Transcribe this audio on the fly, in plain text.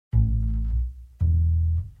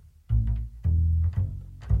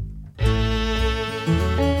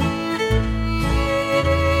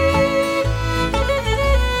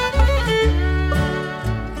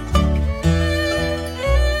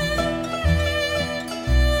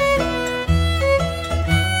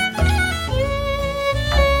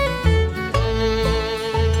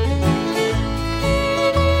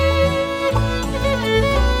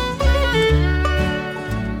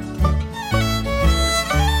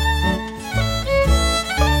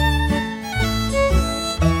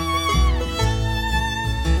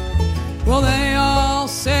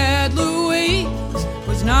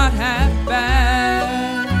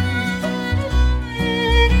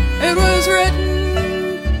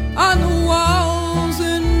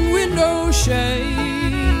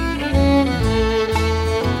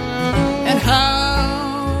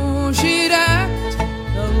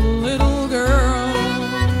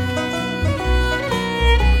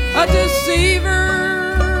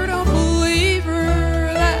deceiver, don't believe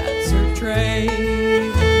her, that's her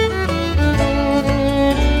trade.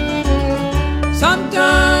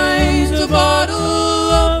 Sometimes a bottle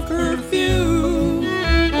of perfume,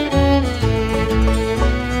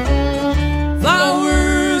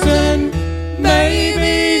 flowers and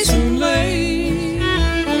maybe some lace.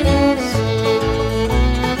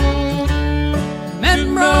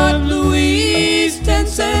 Men brought Louise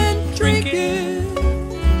 10-cent trinkets.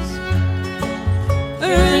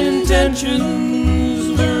 Their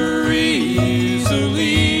intentions were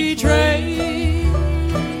easily traced.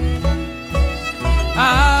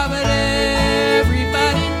 Ah, but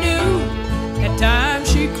everybody knew at times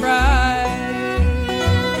she cried.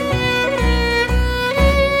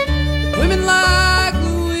 Women like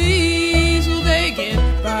Louise, will they get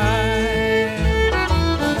by?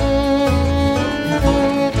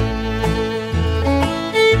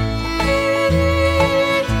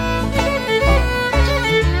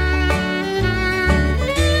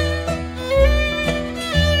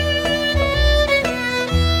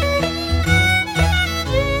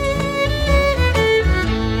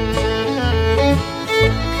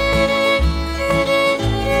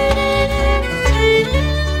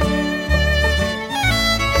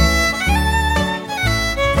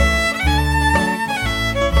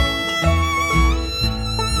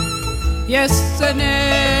 Yes, and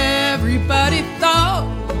everybody thought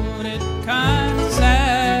it kind of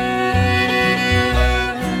sad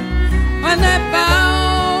when they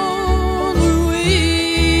found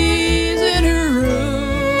Louise in her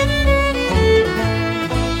room.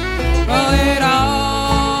 Well, they'd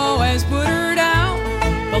always put her down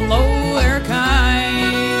below their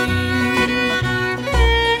kind.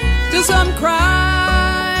 Till some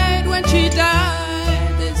cried when she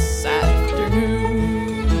died this afternoon.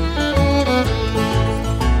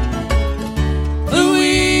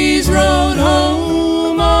 Rode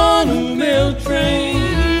home on a mail train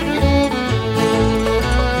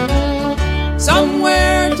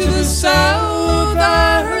somewhere to the south,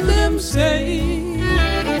 I heard them say.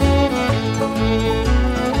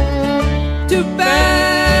 Too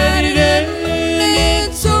bad it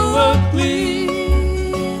ended so ugly,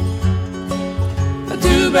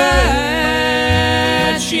 too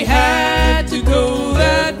bad she had to go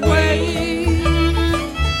that way.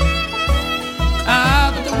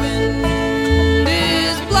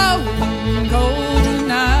 Cold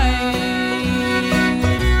tonight.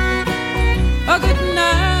 A good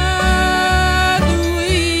night,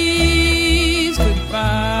 Louise,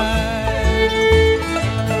 goodbye.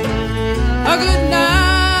 A good night.